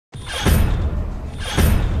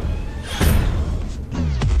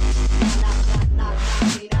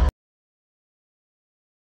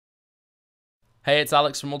Hey, it's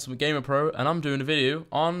Alex from UltimateGamerPro, and I'm doing a video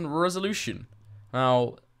on resolution.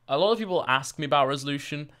 Now, a lot of people ask me about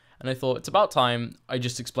resolution, and I thought it's about time I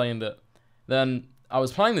just explained it. Then I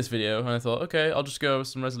was playing this video, and I thought, okay, I'll just go with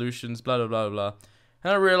some resolutions, blah, blah, blah, blah.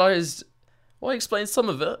 And I realized, well, I explained some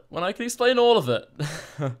of it when I can explain all of it.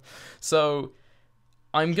 So,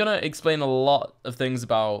 I'm gonna explain a lot of things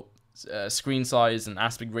about screen size and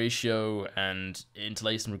aspect ratio and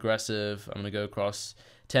interlaced and regressive. I'm gonna go across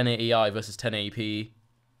 1080i versus 1080p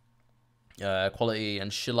quality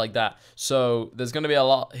and shit like that. So there's gonna be a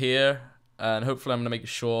lot here, and hopefully I'm gonna make it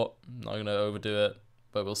short. I'm not gonna overdo it,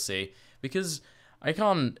 but we'll see, because I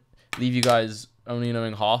can't leave you guys only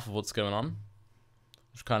knowing half of what's going on.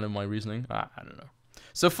 Which is kind of my reasoning. I don't know.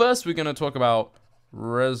 So first we're gonna talk about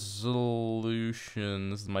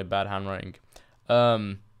resolution. This is my bad handwriting.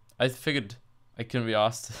 I figured I couldn't be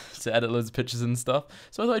asked to edit loads of pictures and stuff,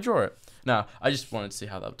 so I thought I'd draw it. Now, I just wanted to see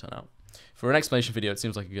how that would turn out. For an explanation video, it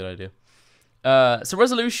seems like a good idea. So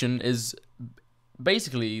resolution is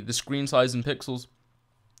basically the screen size in pixels,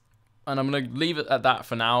 and I'm going to leave it at that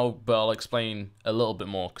for now, but I'll explain a little bit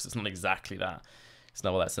more, because it's not exactly that. It's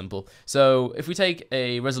not all that simple. So if we take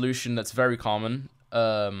a resolution that's very common,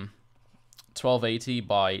 1280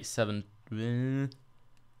 by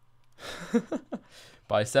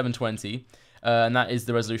 720, and that is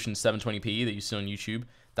the resolution 720p that you see on YouTube.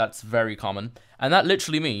 That's very common, and that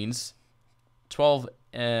literally means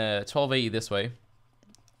 1280 this way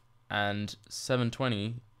and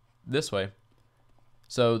 720 this way.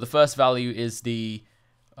 So the first value is the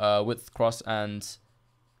width cross, and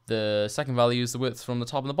the second value is the width from the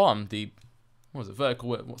top and the bottom. The vertical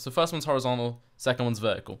width. So first one's horizontal, second one's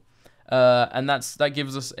vertical, and that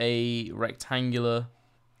gives us a rectangular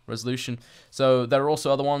resolution. So there are also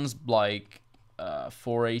other ones like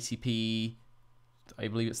 480p. I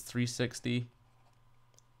believe it's 360.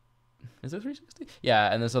 Is it 360? Yeah,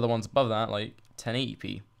 and there's other ones above that, like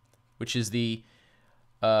 1080p, which is the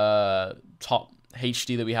top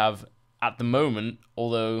HD that we have at the moment,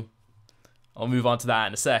 although I'll move on to that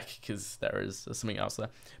in a sec, because there's something else there.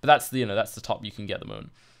 But that's that's the top you can get at the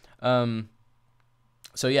moment.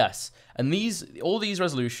 So yes, and all these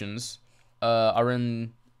resolutions are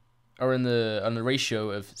in the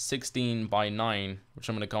ratio of 16:9, which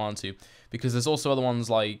I'm going to go on to, because there's also other ones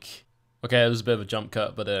like, okay, it was a bit of a jump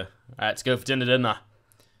cut, but I had to go for dinner, didn't I?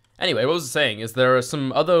 Anyway, what was I saying is there are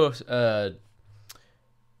some other,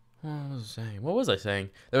 what was I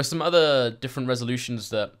saying? There are some other different resolutions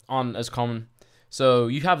that aren't as common. So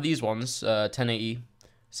you have these ones, 1080,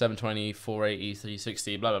 720, 480,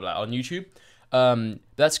 360, blah, blah, blah, on YouTube.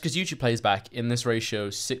 That's because YouTube plays back in this ratio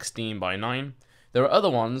 16:9. There are other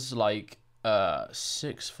ones like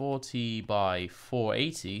 640 by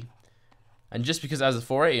 480, and just because it has a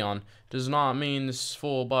 480 on does not mean it's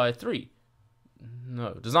 4:3.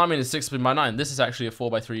 No, does not mean it's 16:9. This is actually a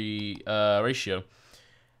 4:3 ratio.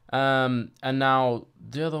 And now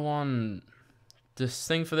the other one, this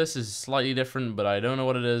thing for this is slightly different, but I don't know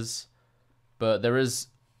what it is. But there is,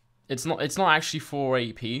 it's not actually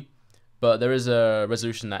 480p, but there is a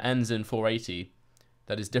resolution that ends in 480.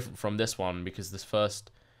 That is different from this one, because this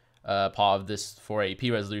first part of this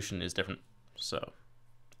 480p resolution is different. So,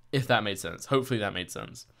 if that made sense. Hopefully that made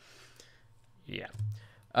sense. Yeah.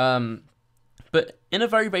 But in a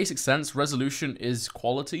very basic sense, resolution is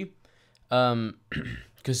quality.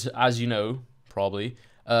 Because as you know, probably,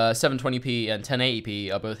 720p and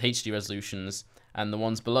 1080p are both HD resolutions, and the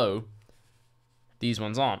ones below, these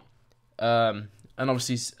ones aren't. And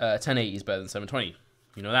obviously 1080 is better than 720.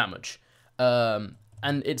 You know that much.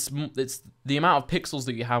 And it's the amount of pixels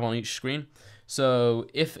that you have on each screen. So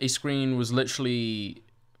if a screen was literally,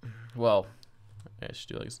 well, I should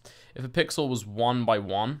do like this. If a pixel was 1 by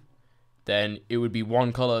 1, then it would be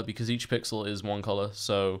one color, because each pixel is one color.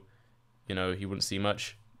 So, you wouldn't see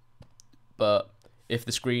much. But if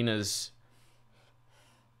the screen is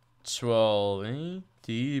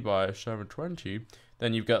 1280 by 720,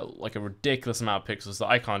 then you've got like a ridiculous amount of pixels that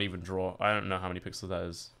I can't even draw. I don't know how many pixels that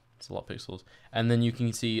is. It's a lot of pixels, and then you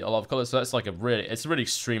can see a lot of colors. So that's like it's a really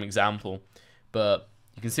extreme example, but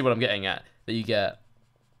you can see what I'm getting at. That you get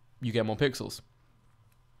more pixels.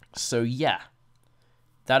 So yeah,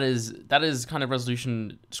 that is kind of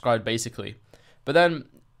resolution described basically. But then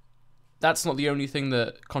that's not the only thing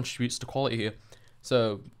that contributes to quality here.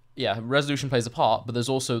 So yeah, resolution plays a part, but there's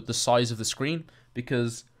also the size of the screen,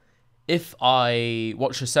 because if I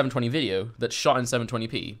watch a 720 video that's shot in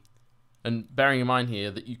 720p. And bearing in mind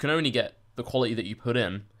here that you can only get the quality that you put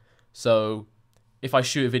in. So if I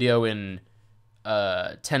shoot a video in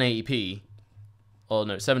 1080p, or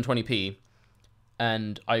no, 720p,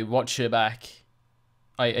 and I watch it back,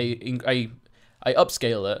 I I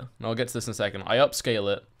upscale it, and I'll get to this in a second. I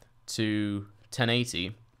upscale it to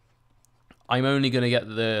 1080. I'm only going to get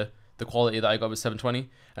the quality that I got with 720,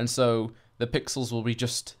 and so the pixels will be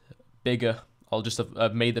just bigger. I'll just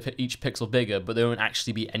have made each pixel bigger, but there won't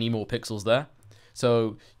actually be any more pixels there.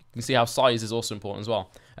 So you can see how size is also important as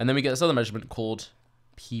well. And then we get this other measurement called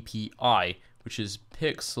PPI, which is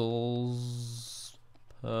pixels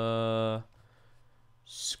per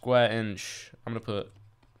square inch. I'm going to put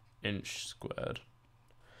inch squared.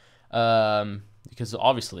 Because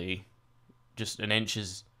obviously just an inch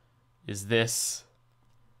is this,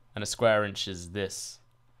 and a square inch is this,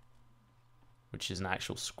 which is an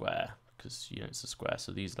actual square, because it's a square,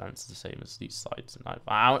 so these lengths are the same as these sides. And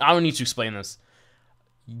I don't need to explain this.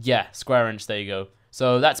 Yeah, square inch, there you go.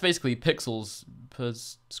 So that's basically pixels per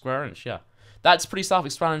square inch. Yeah, that's pretty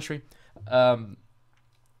self-explanatory. And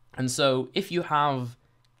so if you have,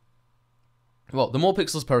 well, the more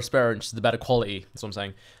pixels per square inch, the better quality. That's what I'm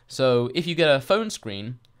saying. So if you get a phone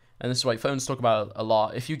screen, and this is what phones talk about a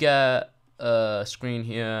lot, if you get a screen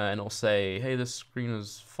here and it'll say, hey, this screen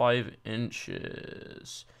is 5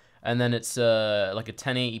 inches, and then it's like a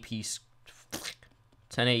 1080p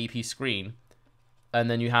screen, and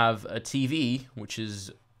then you have a TV which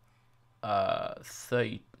is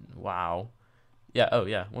 30, wow, yeah, oh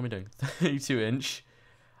yeah, what am I doing, 32 inch,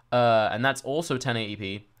 and that's also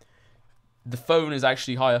 1080p. The phone is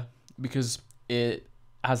actually higher because it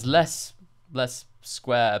has less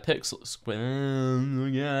square pixels,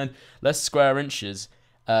 less square inches,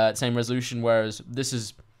 same resolution, whereas this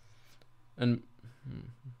is, and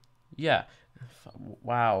yeah,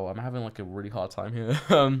 wow, I'm having like a really hard time here.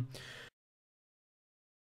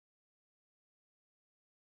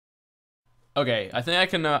 Okay, I think I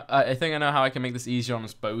can. I think I know how I can make this easier on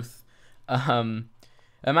us both.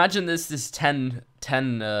 Imagine this this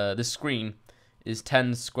screen is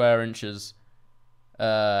 10 square inches.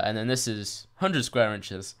 And then this is 100 square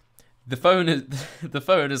inches. The phone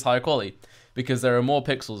is higher quality because there are more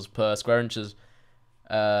pixels per square inches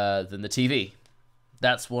than the TV.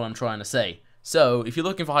 That's what I'm trying to say. So if you're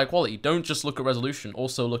looking for high quality, don't just look at resolution.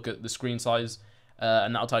 Also look at the screen size,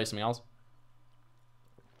 and that'll tell you something else.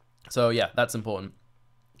 So yeah, that's important.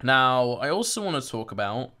 Now I also want to talk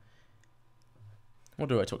about, what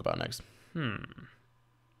do I talk about next? Yeah,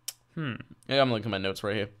 I'm looking at my notes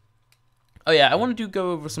right here. Oh yeah, I want to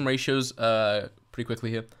go over some ratios pretty quickly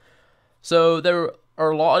here. So there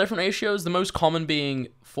are a lot of different ratios, the most common being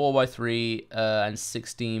 4:3 and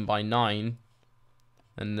 16:9,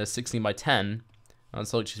 and the 16:10 on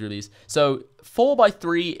Solitude's release. So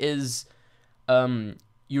 4:3 is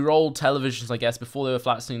your old televisions, I guess, before they were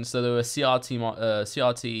flat screens. So there were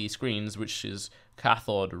CRT screens, which is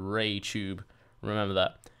cathode ray tube. Remember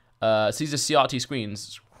that. So these are CRT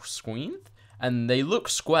screens, and they look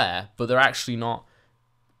square, but they're actually not.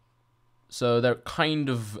 So they're kind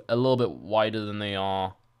of a little bit wider than they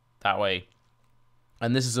are that way.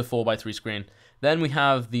 And this is a 4:3 screen. Then we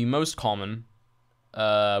have the most common,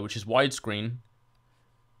 which is widescreen.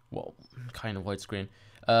 Well, kind of widescreen.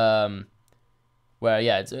 Where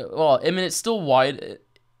yeah, well, I mean it's still wide.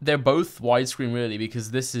 They're both widescreen really,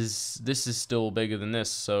 because this is still bigger than this,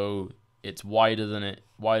 so it's wider than it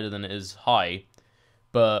is high.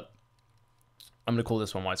 But I'm gonna call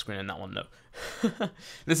this one widescreen and that one no.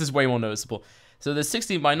 This is way more noticeable. So there's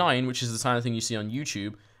 16:9, which is the kind of thing you see on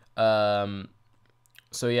YouTube.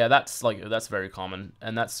 So yeah, that's very common,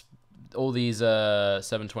 and that's all these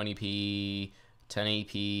 720p,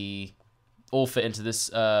 1080p, all fit into this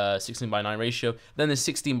 16:9 ratio. Then there's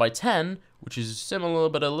 16:10, which is similar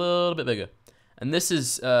but a little bit bigger, and this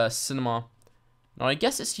is cinema. Now I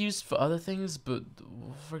guess it's used for other things, but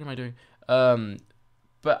what the frick am I doing?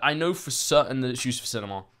 But I know for certain that it's used for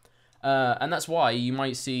cinema. And that's why you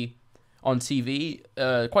might see on TV,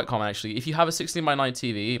 quite common actually, if you have a 16:9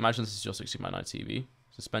 TV, imagine this is your 16:9 TV,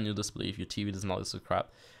 suspend your disbelief, your TV doesn't like this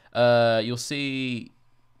crap, you'll see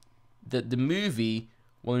that the movie,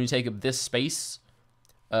 when you take up this space,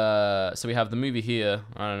 so we have the movie here,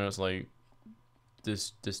 I don't know, it's like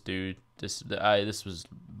this dude, this was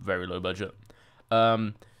very low budget,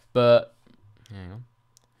 but hang on.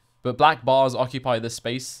 But black bars occupy this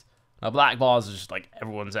space. Now, black bars are just like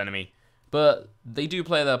everyone's enemy, but they do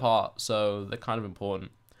play their part, so they're kind of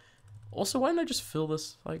important. Also, why don't I just fill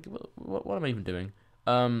this? Like, what am I even doing?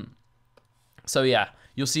 So yeah,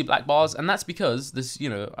 you'll see black bars, and that's because this,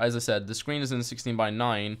 as I said, the screen is in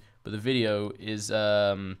 16:9, but the video is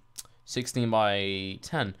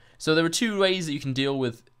 16:10. So there are two ways that you can deal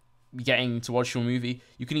with getting to watch your movie.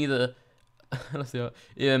 You can either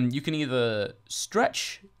you can either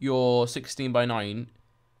stretch your 16:9,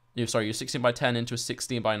 your 16:10 into a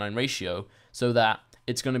 16:9 ratio. so that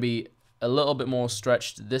it's going to be a little bit more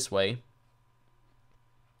stretched this way,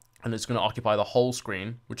 and it's going to occupy the whole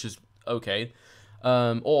screen, which is okay.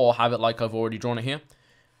 Or have it like I've already drawn it here,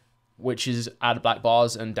 which is add black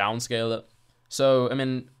bars and downscale it. So, I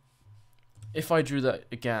mean, if I drew that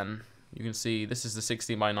again, you can see this is the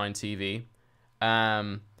 16:9 TV.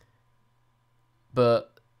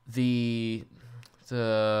 But the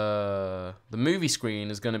movie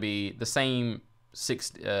screen is going to be the same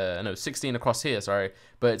 16 across here, sorry,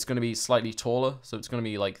 but it's going to be slightly taller, so it's going to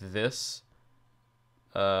be like this.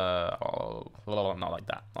 Not like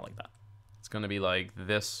that, not like that. It's going to be like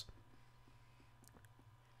this.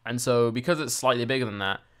 And so because it's slightly bigger than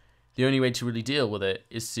that, the only way to really deal with it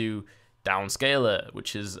is to downscale it,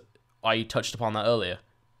 which is, I touched upon that earlier,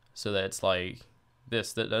 so that it's like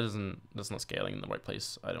this. That's not scaling in the right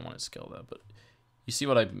place. I don't want it to scale there, but you see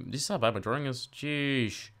what this is how bad my drawing is.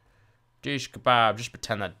 Jeez kebab. Just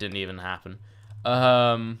pretend that didn't even happen.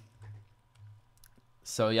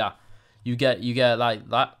 So yeah, you get like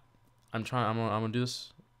that. I'm gonna do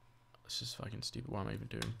this. It's just fucking stupid. What am I even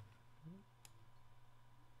doing?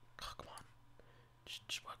 Oh, come on,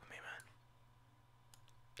 just work with me, man.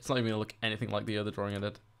 It's not even gonna look anything like the other drawing I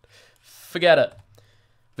did. Forget it.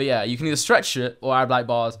 But yeah, you can either stretch it or add black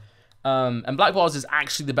bars. And black bars is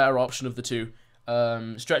actually the better option of the two.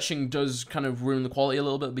 Stretching does kind of ruin the quality a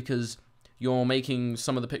little bit because you're making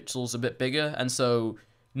some of the pixels a bit bigger, and so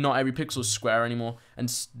not every pixel is square anymore.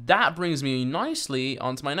 And that brings me nicely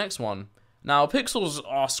onto my next one. Now, pixels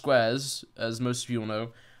are squares, as most of you will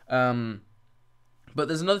know. But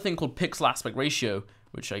there's another thing called pixel aspect ratio,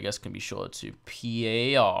 which I guess can be shorted to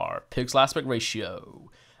PAR, pixel aspect ratio,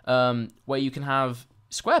 where you can have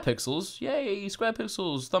square pixels. Yay, square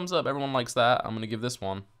pixels, thumbs up, everyone likes that. I'm going to give this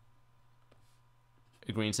one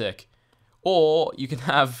a green tick. Or you can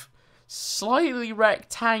have slightly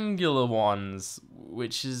rectangular ones,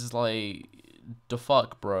 which is like, the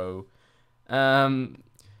fuck, bro.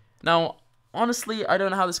 Now, honestly, I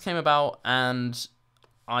don't know how this came about, and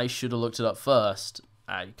I should have looked it up first.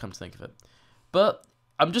 I come to think of it. But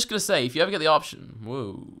I'm just going to say, if you ever get the option,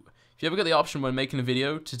 if you ever get the option when making a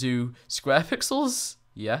video to do square pixels,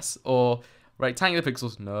 yes, or rectangular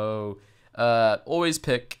pixels, no. Always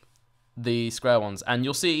pick the square ones, and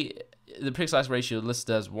you'll see the pixel aspect ratio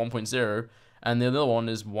listed as 1.0, and the other one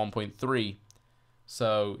is 1.3.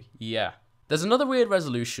 So, yeah. There's another weird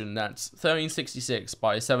resolution that's 1366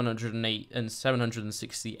 by 708 and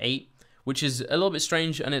 768, which is a little bit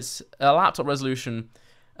strange, and it's a laptop resolution.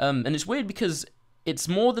 And it's weird because it's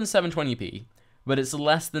more than 720p, but it's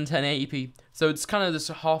less than 1080p. So it's kind of this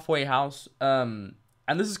halfway house. And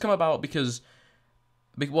this has come about because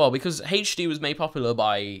HD was made popular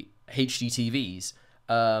by HD TVs.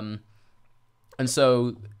 And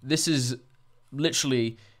so this is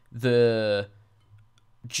literally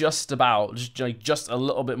just a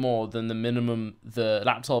little bit more than the minimum the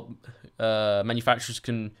laptop manufacturers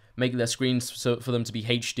can make their screens for them to be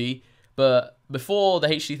HD. But before the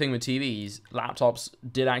HD thing with TVs, laptops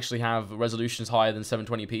did actually have resolutions higher than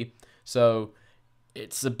 720p. So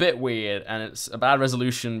it's a bit weird, and it's a bad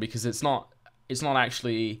resolution because it's not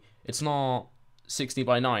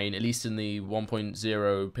 60:9, at least in the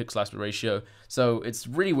 1.0 pixel aspect ratio. So it's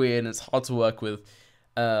really weird and it's hard to work with.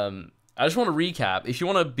 I just want to recap. If you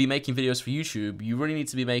want to be making videos for YouTube, you really need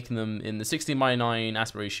to be making them in the 16:9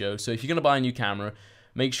 aspect ratio. So if you're going to buy a new camera,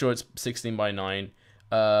 make sure it's 16:9.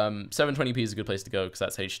 720p is a good place to go because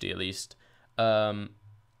that's HD at least. And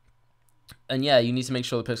yeah, you need to make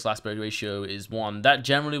sure the pixel aspect ratio is 1. That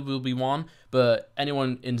generally will be 1, but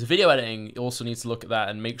anyone into video editing also needs to look at that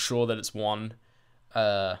and make sure that it's 1.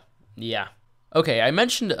 Yeah. Okay, I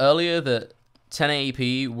mentioned earlier that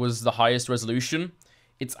 1080p was the highest resolution.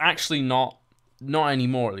 It's actually not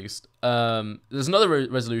anymore, at least. There's another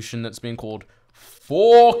resolution that's being called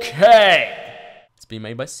 4K. It's being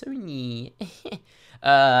made by Sony.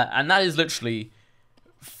 And that is literally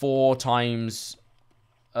 4 times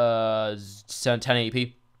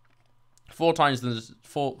 1080p. 4 times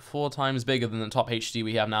bigger than the top HD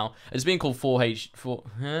we have now. It's being called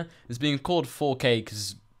It's being called 4K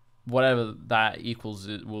because whatever that equals,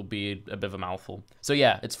 it will be a bit of a mouthful. So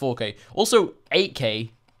yeah, it's 4K. Also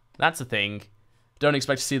 8K, that's a thing. Don't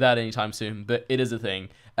expect to see that anytime soon, but it is a thing.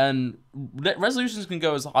 And resolutions can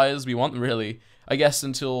go as high as we want, really. I guess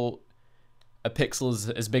until a pixel is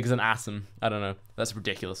as big as an atom. I don't know. That's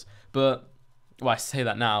ridiculous. But, well, I say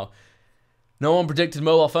that now. No one predicted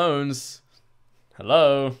mobile phones.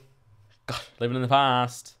 Hello? God, living in the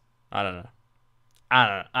past. I don't know.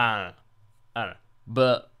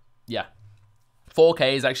 But, yeah.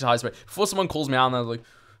 4K is actually the highest rate. Before someone calls me out and they're like,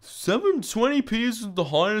 720p is the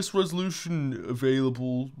highest resolution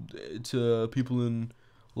available to people in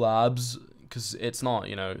labs, because it's not,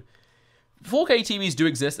 you know. 4K TVs do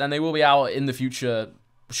exist, and they will be out in the future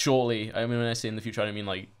shortly. I mean, when I say in the future, I don't mean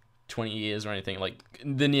like 20 years or anything, like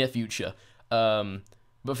in the near future.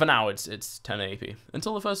 But for now, it's 1080p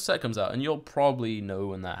until the first set comes out, and you'll probably know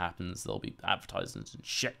when that happens. There'll be advertisements and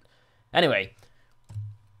shit. Anyway,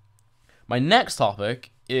 my next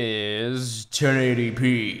topic is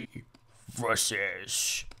 1080p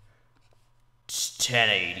versus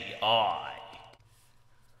 1080i.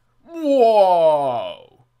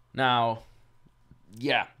 Whoa! Now,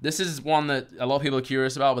 yeah, this is one that a lot of people are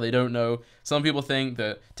curious about, but they don't know. Some people think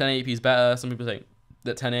that 1080p is better. Some people think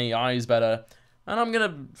that 1080i is better. And I'm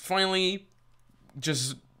gonna finally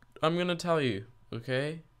I'm gonna tell you,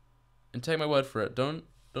 okay? And take my word for it. Don't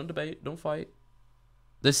debate, don't fight.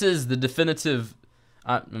 This is the definitive.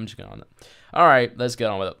 I'm just going on that. All right, let's get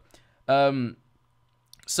on with it.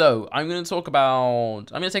 So I'm gonna take about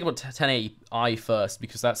 1080i first,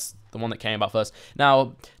 because that's the one that came about first.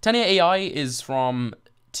 Now, 1080i is from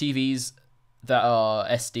TVs that are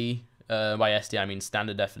SD. By SD, I mean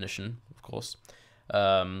standard definition, of course.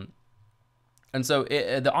 And so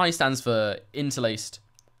the I stands for interlaced,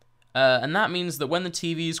 and that means that when the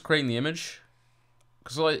TV is creating the image,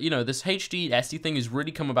 because, you know, this HD SD thing has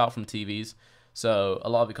really come about from TVs, so a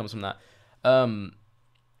lot of it comes from that. I'm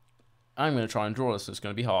gonna try and draw this, so it's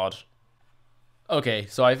gonna be hard. Okay,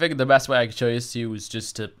 so I figured the best way I could show this to you was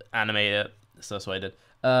just to animate it, so that's what I did.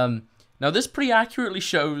 Now this pretty accurately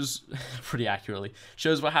shows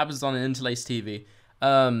what happens on an interlaced TV.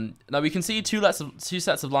 Now we can see two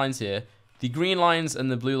sets of lines here. The green lines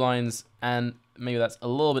and the blue lines, and maybe that's a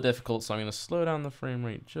little bit difficult, so I'm going to slow down the frame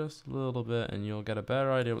rate just a little bit, and you'll get a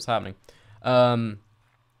better idea what's happening.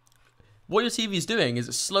 What your TV is doing is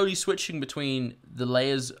it's slowly switching between the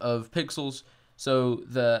layers of pixels, so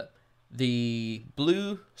that the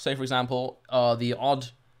blue, say for example, are the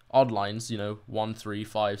odd lines, you know, 1, 3,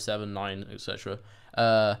 5, 7, 9, etc.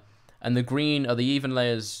 And the green are the even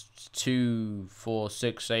layers, 2, 4,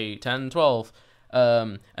 6, 8, 10, 12.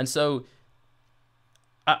 And so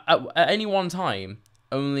at any one time,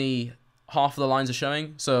 only half of the lines are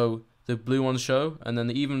showing. So the blue ones show, and then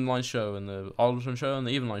the even lines show, and the odd ones show, and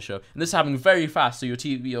the even lines show. And this is happening very fast, so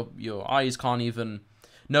your eyes can't even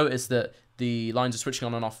notice that the lines are switching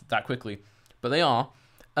on and off that quickly. But they are.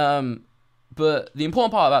 But the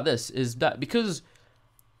important part about this is that because,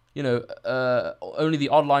 you know, only the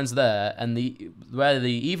odd lines are there, and where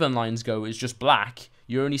the even lines go is just black,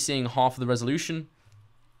 you're only seeing half of the resolution,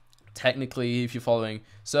 technically, if you're following.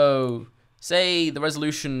 So, say the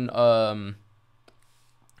resolution of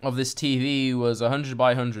this TV was 100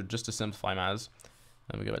 by 100, just to simplify matters.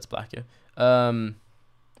 Let me go back to black here.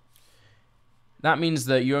 That means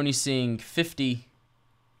that you're only seeing 50,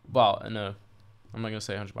 well, no, I'm not going to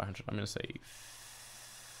say 100 by 100, I'm going to say,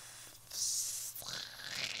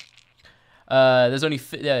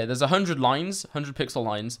 there's 100 lines, 100 pixel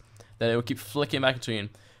lines, that it will keep flicking back between.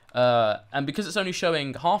 And because it's only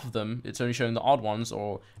showing half of them, it's only showing the odd ones,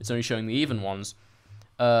 or it's only showing the even ones,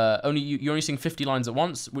 you're only seeing 50 lines at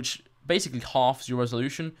once, which basically halves your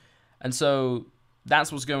resolution. And so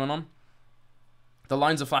that's what's going on. The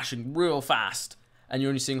lines are flashing real fast, and you're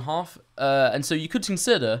only seeing half. And so you could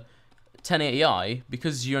consider 1080i,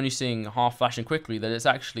 because you're only seeing half flashing quickly, that it's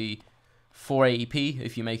actually 480p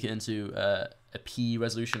if you make it into a P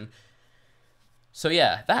resolution. So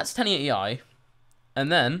yeah, that's 1080i. And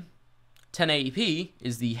then 1080p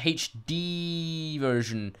is the HD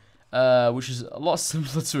version, which is a lot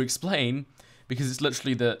simpler to explain, because it's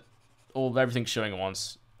literally that everything's showing at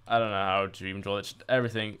once. I don't know how to even draw it.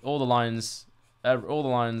 Everything, all the lines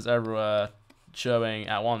everywhere showing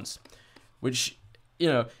at once. Which, you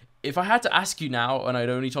know, if I had to ask you now, and I'd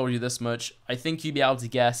only told you this much, I think you'd be able to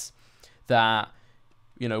guess that,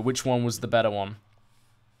 you know, which one was the better one.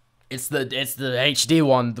 It's the HD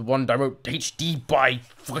one, the one that I wrote HD by.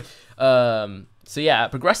 So yeah,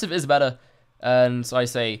 progressive is better, and so I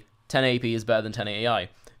say 1080p is better than 1080i,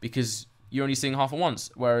 because you're only seeing half at once,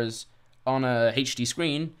 whereas on a HD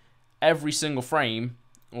screen, every single frame,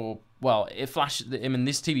 or well, it flashes. I mean,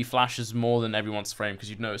 this TV flashes more than every once a frame, because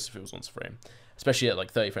you'd notice if it was once a frame, especially at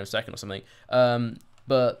like 30 frames a second or something.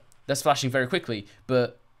 But that's flashing very quickly.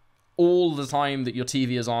 But all the time that your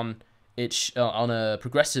TV is on, it's on a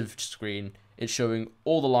progressive screen, it's showing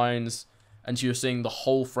all the lines, and you're seeing the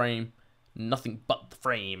whole frame, nothing but the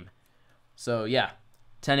frame. So yeah,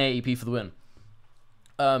 1080p for the win.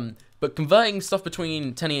 But converting stuff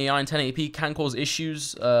between 1080i and 1080p can cause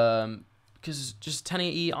issues, because just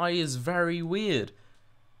 1080i is very weird.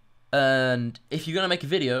 And if you're gonna make a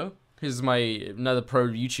video, here's my another pro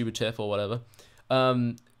YouTuber tip or whatever.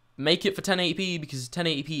 Make it for 1080p because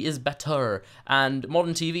 1080p is better. And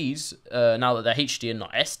modern TVs, now that they're HD and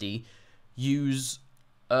not SD, use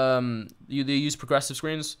they use progressive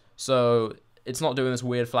screens, so it's not doing this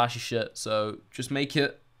weird flashy shit. So just make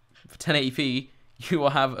it for 1080p. You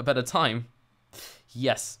will have a better time.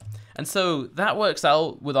 Yes. And so that works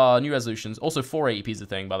out with our new resolutions. Also, 480p is a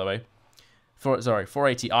thing, by the way.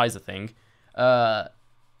 480i is a thing.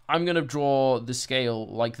 I'm gonna draw the scale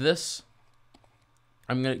like this.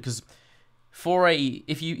 Because 480,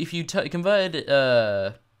 if you converted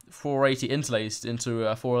 480 interlaced into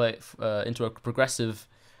a into a progressive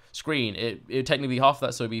screen, it would technically be half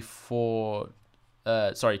that, so it'd be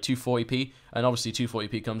 240p, and obviously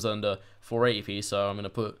 240p comes under 480p, so I'm gonna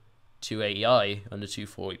put 280i under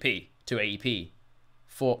 240p, 280p,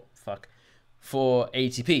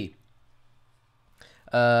 480p.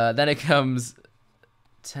 Then it comes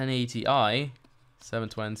 1080i,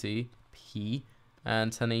 720p,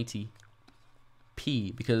 and 1080p,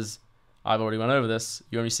 because I've already went over this.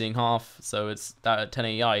 You're only seeing half, so it's that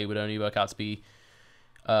 1080i would only work out to be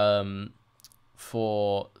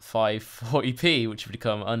for 540p, which would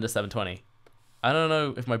become under 720. I don't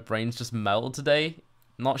know if my brain's just melted today.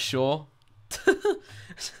 Not sure.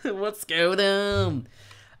 What's going on?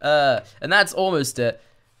 And that's almost it.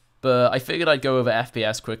 But I figured I'd go over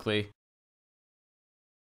FPS quickly.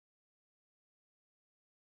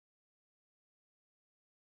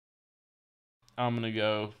 I'm gonna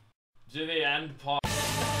go to the end part.